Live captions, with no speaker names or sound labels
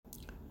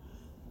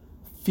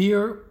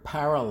Fear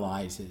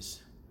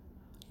paralyzes.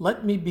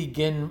 Let me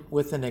begin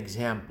with an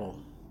example.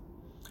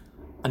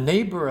 A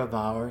neighbor of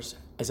ours,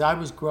 as I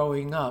was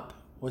growing up,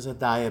 was a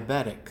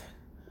diabetic.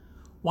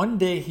 One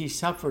day he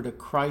suffered a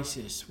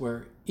crisis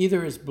where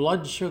either his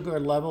blood sugar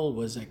level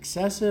was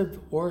excessive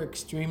or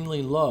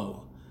extremely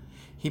low.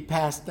 He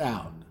passed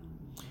out.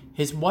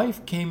 His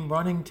wife came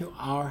running to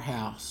our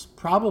house,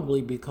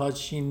 probably because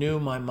she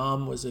knew my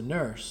mom was a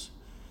nurse.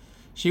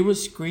 She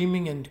was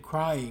screaming and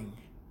crying.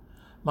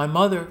 My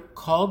mother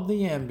called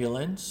the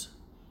ambulance,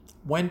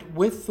 went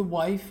with the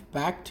wife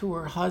back to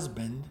her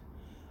husband,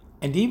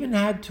 and even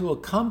had to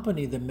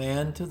accompany the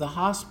man to the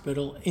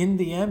hospital in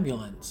the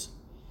ambulance.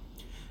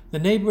 The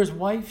neighbor's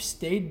wife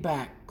stayed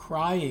back,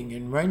 crying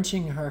and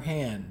wrenching her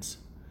hands.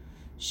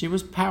 She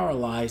was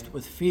paralyzed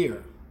with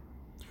fear.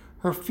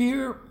 Her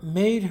fear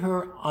made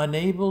her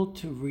unable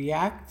to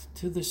react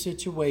to the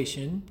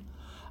situation,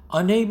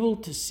 unable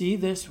to see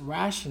this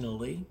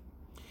rationally,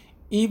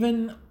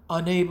 even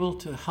unable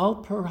to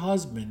help her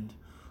husband,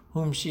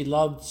 whom she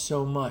loved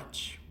so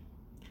much.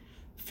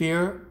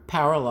 Fear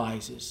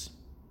paralyzes.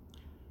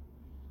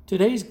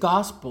 Today's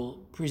gospel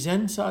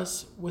presents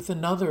us with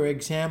another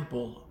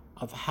example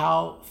of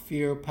how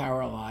fear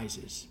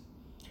paralyzes.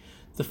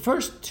 The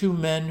first two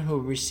men who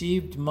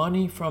received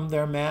money from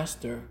their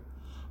master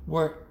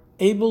were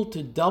able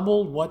to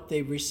double what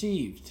they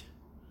received.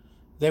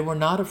 They were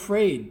not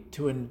afraid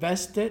to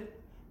invest it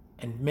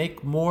and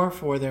make more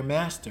for their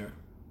master.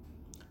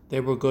 They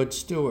were good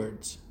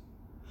stewards.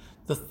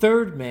 The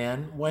third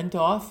man went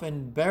off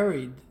and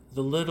buried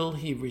the little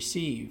he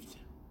received.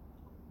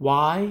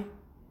 Why?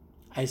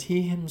 As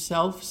he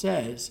himself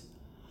says,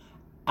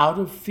 "Out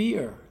of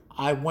fear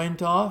I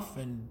went off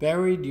and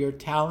buried your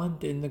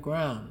talent in the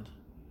ground."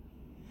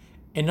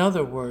 In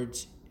other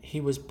words, he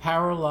was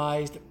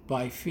paralyzed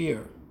by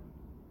fear.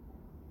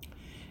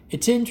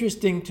 It's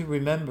interesting to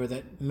remember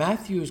that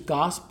Matthew's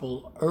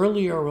gospel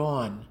earlier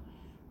on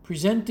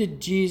presented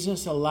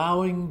Jesus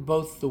allowing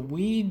both the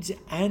weeds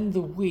and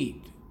the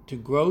wheat to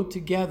grow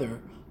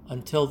together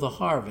until the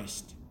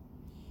harvest.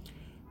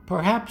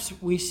 Perhaps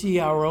we see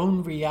our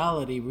own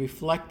reality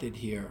reflected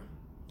here.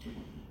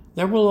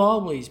 There will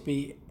always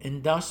be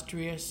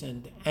industrious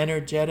and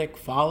energetic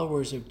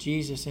followers of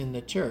Jesus in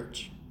the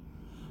church,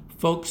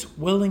 folks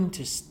willing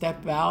to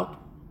step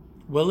out,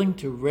 willing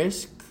to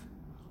risk,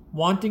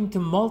 wanting to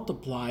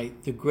multiply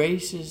the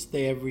graces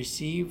they have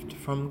received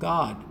from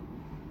God.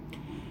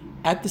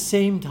 At the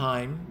same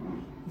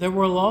time, there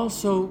will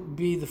also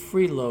be the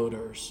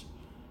freeloaders,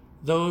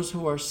 those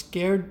who are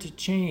scared to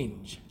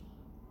change,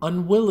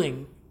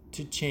 unwilling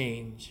to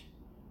change,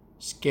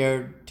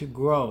 scared to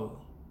grow.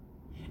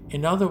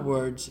 In other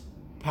words,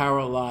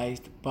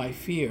 paralyzed by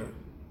fear.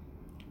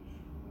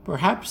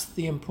 Perhaps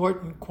the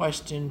important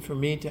question for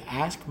me to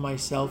ask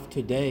myself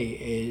today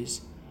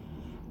is,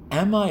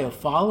 am I a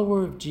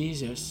follower of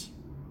Jesus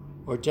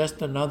or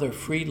just another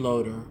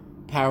freeloader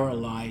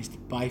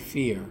paralyzed by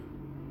fear?